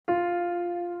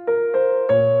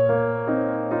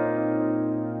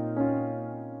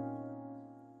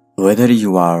Whether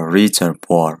you are rich or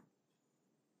poor,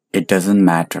 it doesn't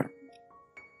matter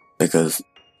because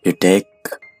you take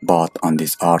birth on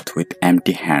this earth with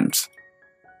empty hands.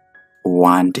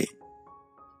 One day,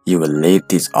 you will leave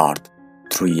this earth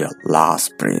through your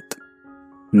last breath.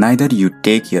 Neither you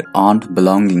take your own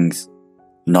belongings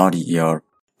nor your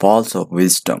pearls of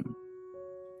wisdom,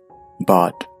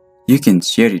 but you can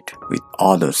share it with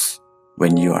others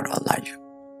when you are alive.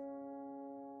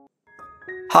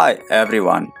 Hi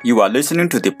everyone, you are listening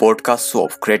to the podcast show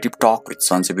of Creative Talk with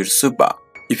Sansabir Subba.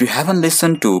 If you haven't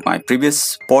listened to my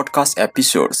previous podcast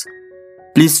episodes,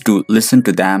 please do listen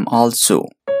to them also.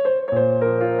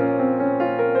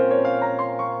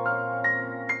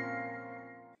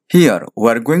 Here we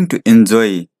are going to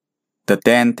enjoy the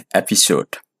 10th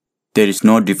episode. There is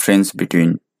no difference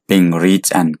between being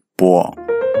rich and poor.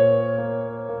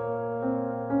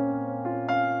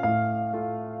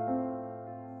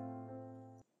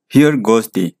 Here goes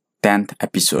the 10th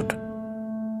episode.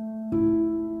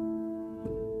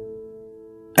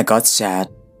 I got sad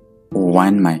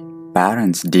when my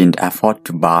parents didn't afford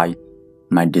to buy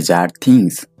my desired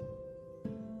things.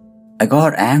 I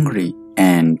got angry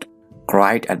and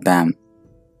cried at them.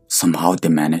 Somehow they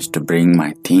managed to bring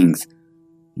my things,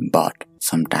 but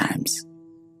sometimes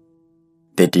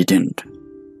they didn't.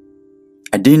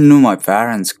 I didn't know my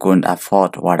parents couldn't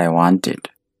afford what I wanted.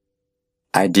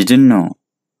 I didn't know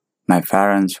my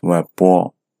parents were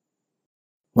poor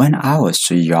when I was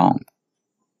so young.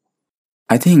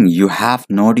 I think you have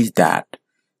noticed that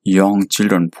young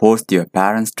children force their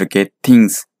parents to get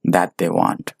things that they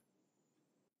want.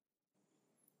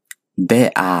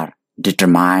 They are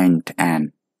determined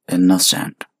and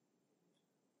innocent.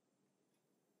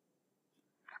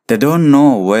 They don't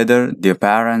know whether their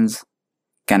parents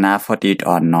can afford it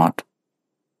or not.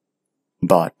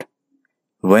 But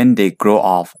when they grow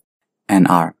up and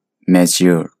are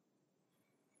mature,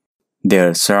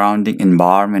 their surrounding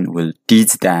environment will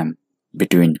teach them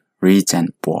between rich and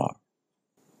poor.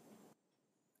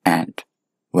 And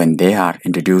when they are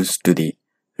introduced to the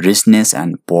richness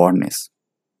and poorness,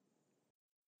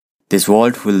 this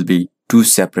world will be two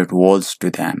separate worlds to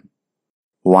them.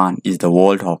 One is the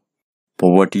world of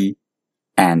poverty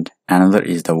and another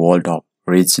is the world of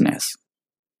richness.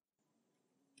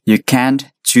 You can't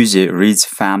choose a rich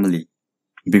family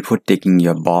before taking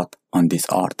your birth on this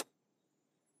earth.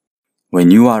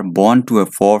 When you are born to a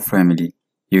poor family,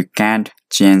 you can't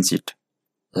change it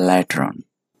later on.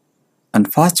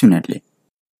 Unfortunately,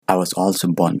 I was also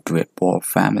born to a poor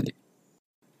family.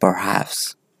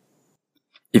 Perhaps,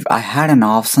 if I had an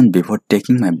option before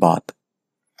taking my birth,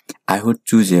 I would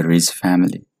choose a rich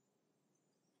family.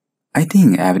 I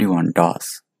think everyone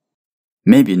does.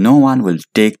 Maybe no one will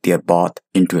take their birth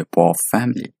into a poor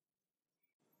family.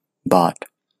 But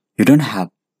you don't have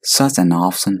such an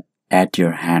option at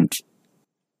your hands.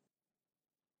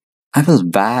 I feel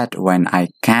bad when I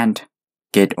can't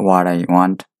get what I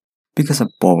want because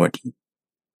of poverty.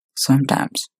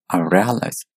 Sometimes I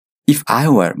realize if I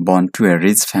were born to a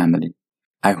rich family,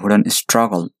 I wouldn't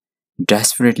struggle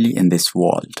desperately in this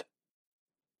world.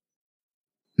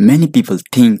 Many people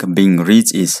think being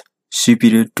rich is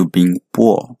superior to being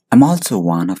poor. I'm also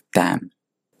one of them.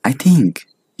 I think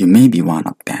you may be one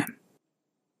of them.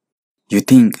 You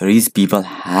think rich people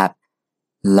have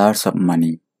lots of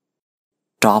money,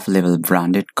 top-level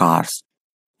branded cars,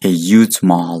 a huge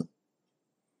mall,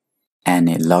 and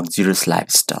a luxurious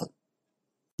lifestyle.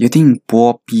 You think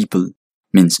poor people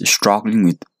means struggling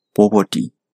with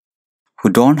poverty, who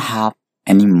don't have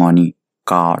any money,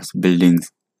 cars,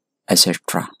 buildings,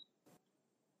 etc.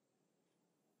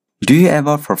 Do you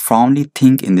ever profoundly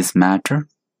think in this matter?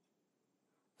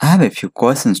 I have a few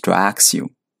questions to ask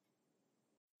you.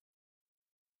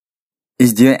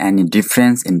 Is there any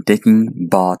difference in taking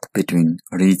birth between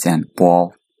rich and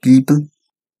poor people?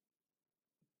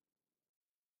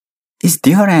 Is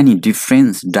there any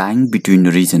difference dying between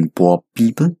rich and poor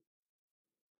people?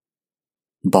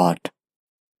 But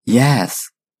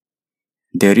yes,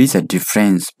 there is a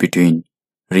difference between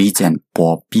rich and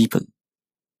poor people.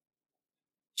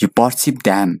 You perceive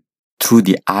them through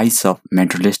the eyes of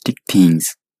materialistic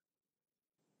things.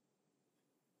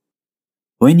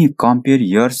 When you compare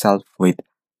yourself with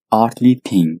earthly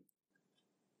things,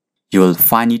 you will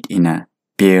find it in a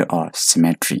pair or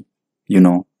symmetry.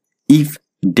 If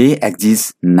day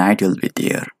exists, night will be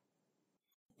there.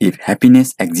 If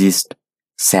happiness exists,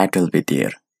 sad will be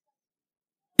there.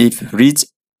 If rich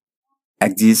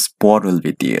exists, poor will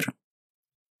be there.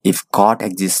 If God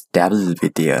exists, devil will be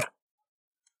there.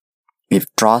 If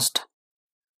trust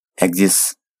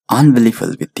exists, unbelief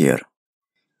will be there.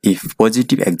 If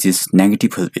positive exists,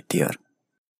 negative will be there.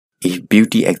 If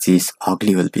beauty exists,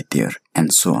 ugly will be there,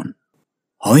 and so on.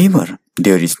 However,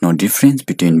 there is no difference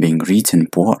between being rich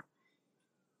and poor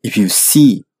if you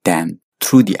see them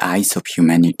through the eyes of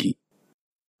humanity.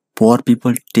 Poor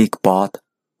people take bath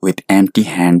with empty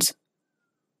hands,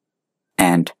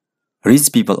 and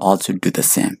rich people also do the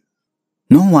same.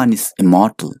 No one is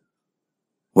immortal.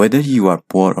 Whether you are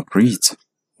poor or rich,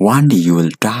 one day you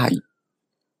will die.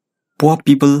 Poor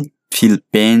people feel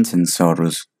pains and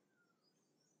sorrows.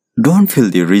 Don't feel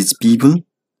the rich people.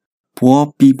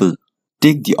 Poor people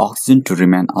take the oxygen to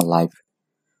remain alive.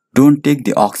 Don't take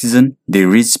the oxygen, the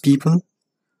rich people.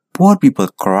 Poor people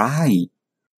cry.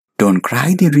 Don't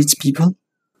cry, the rich people.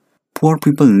 Poor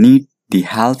people need the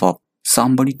help of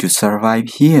somebody to survive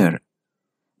here.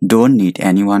 Don't need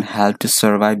anyone help to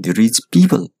survive the rich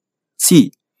people.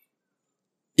 See,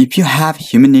 if you have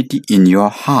humanity in your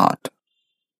heart,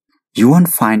 you won't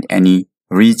find any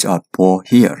rich or poor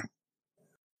here.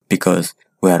 Because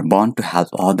we are born to help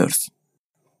others.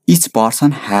 Each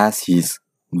person has his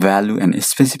value and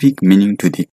specific meaning to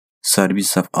the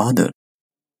service of others.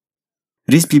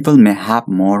 Rich people may have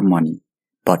more money,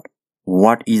 but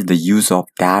what is the use of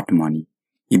that money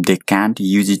if they can't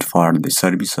use it for the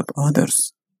service of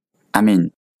others? I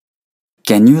mean,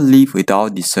 can you live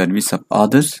without the service of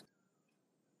others?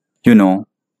 You know,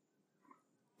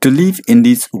 to live in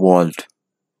this world,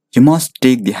 you must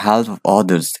take the help of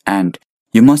others and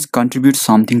you must contribute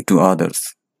something to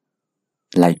others.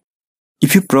 Like,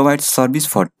 if you provide service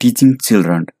for teaching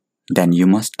children, then you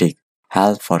must take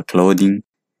help for clothing,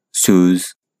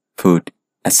 shoes, food,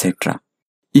 etc.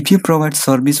 If you provide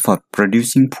service for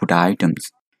producing food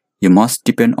items, you must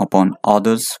depend upon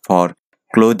others for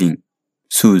clothing,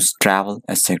 shoes, travel,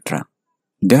 etc.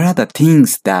 There are the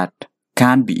things that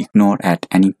can't be ignored at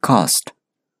any cost.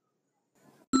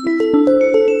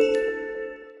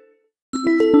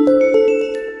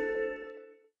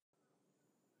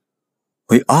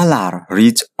 We all are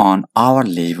rich on our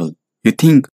level. You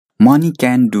think money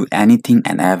can do anything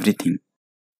and everything.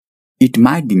 It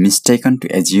might be mistaken to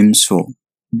assume so,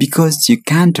 because you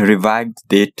can't revive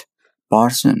that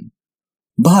person.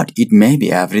 But it may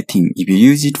be everything if you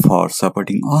use it for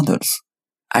supporting others.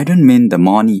 I don't mean the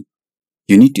money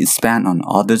you need to spend on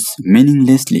others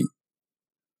meaninglessly.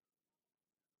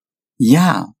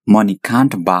 Yeah, money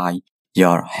can't buy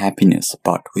your happiness,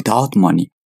 but without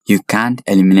money, you can't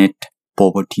eliminate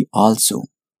poverty also.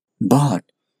 But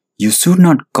you should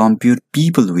not compare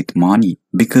people with money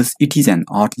because it is an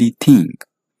earthly thing.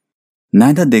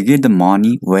 Neither they get the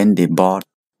money when they birth,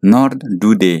 nor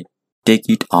do they take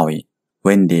it away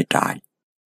when they die.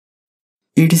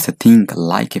 It is a thing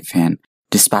like a fan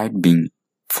despite being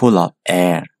full of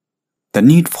air. The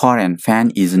need for a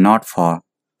fan is not for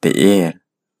the air,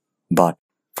 but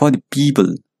for the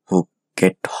people who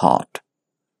get hot.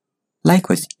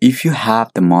 Likewise, if you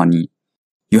have the money,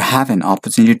 you have an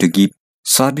opportunity to give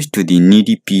service to the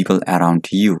needy people around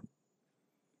you.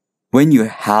 When you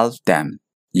help them,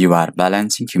 you are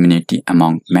balancing humanity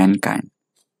among mankind.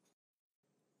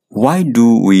 Why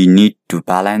do we need to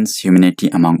balance humanity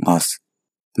among us?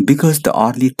 Because the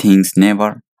earthly things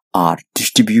never are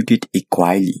distributed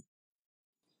equally.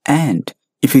 And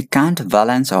if we can't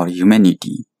balance our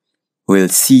humanity, we'll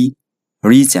see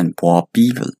rich and poor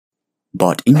people.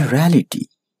 But in reality,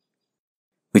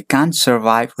 we can't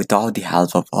survive without the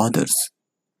help of others.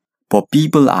 Poor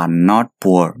people are not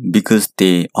poor because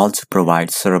they also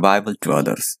provide survival to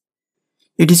others.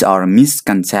 It is our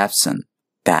misconception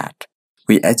that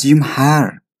we assume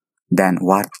higher than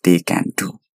what they can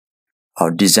do.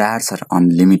 Our desires are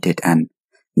unlimited and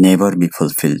never be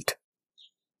fulfilled.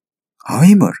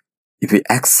 However, if we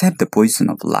accept the position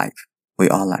of life, we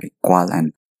all are equal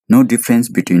and no difference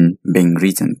between being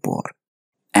rich and poor.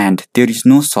 And there is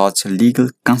no such legal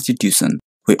constitution,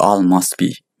 we all must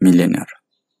be millionaire.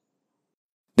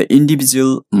 The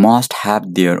individual must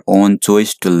have their own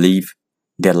choice to live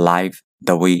their life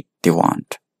the way they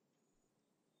want.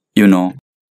 You know,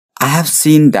 I have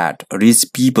seen that rich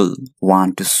people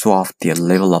want to show off their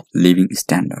level of living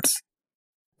standards,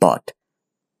 but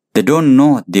they don't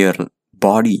know their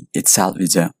body itself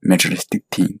is a materialistic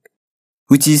thing,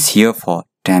 which is here for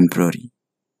temporary.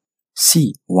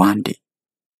 See, one day,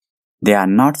 they are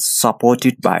not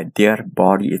supported by their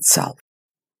body itself.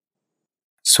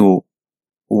 So,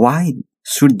 why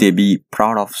should they be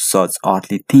proud of such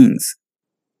earthly things?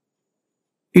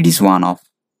 It is one of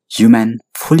human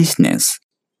foolishness.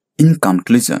 In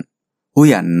conclusion,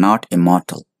 we are not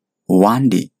immortal. One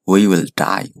day we will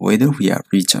die whether we are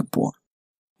rich or poor.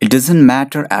 It doesn't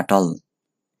matter at all.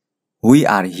 We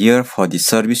are here for the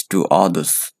service to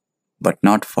others, but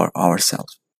not for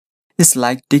ourselves. It's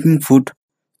like taking food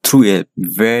through a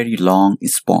very long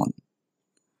spoon,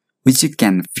 which you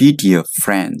can feed your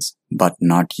friends but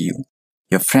not you.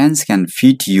 Your friends can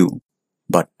feed you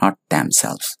but not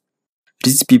themselves.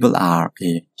 Rich people are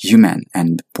a human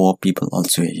and poor people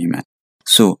also a human.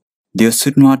 So there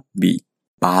should not be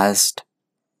bias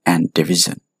and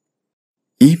division.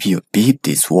 If you view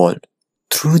this world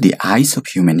through the eyes of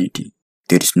humanity,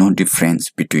 there is no difference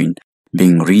between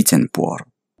being rich and poor.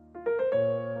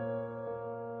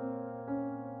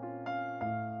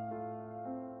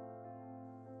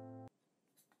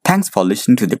 Thanks for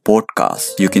listening to the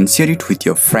podcast. You can share it with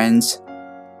your friends.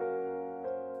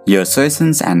 Your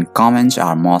suggestions and comments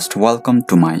are most welcome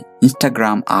to my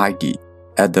Instagram ID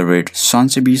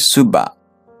 @SanchibirSubba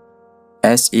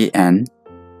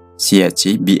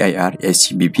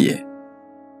SANCHEBIRACBBA.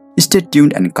 Stay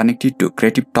tuned and connected to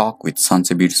Creative Talk with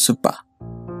Sanchibir Subba.